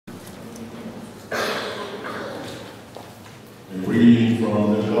Reading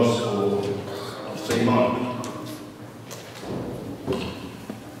from the Gospel of St. Mark.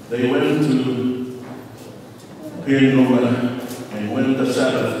 They went to Capernaum, and when the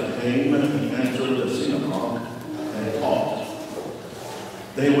Sabbath came, he entered the synagogue and taught.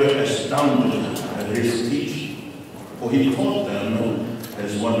 They were astounded at his teaching, for he taught them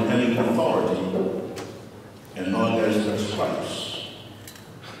as one having authority, and not as the scribes.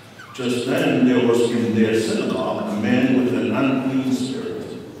 Just then there was in their synagogue a man with an unclean spirit.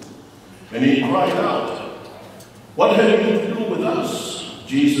 And he cried out, "What have you to do with us,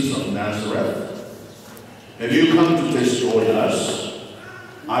 Jesus of Nazareth? Have you come to destroy us?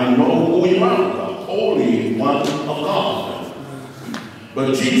 I know who you are, the Holy One of God."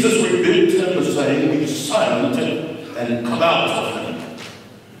 But Jesus rebuked him, saying, "Be silent and come out of him."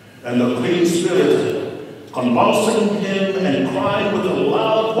 And the clean spirit, convulsing him and crying with a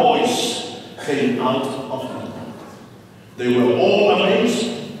loud voice, came out of him. They were all amazed,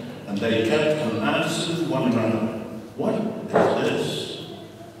 and they kept on asking one another, "What is this?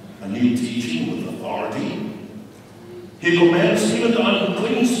 A new teaching with authority? He commands even the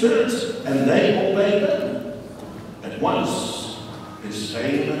unclean spirits, and they obey them." At once, his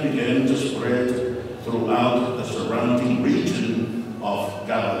fame began to spread throughout the surrounding region of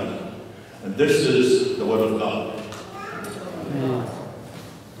Galilee. And this is the word of God. Amen.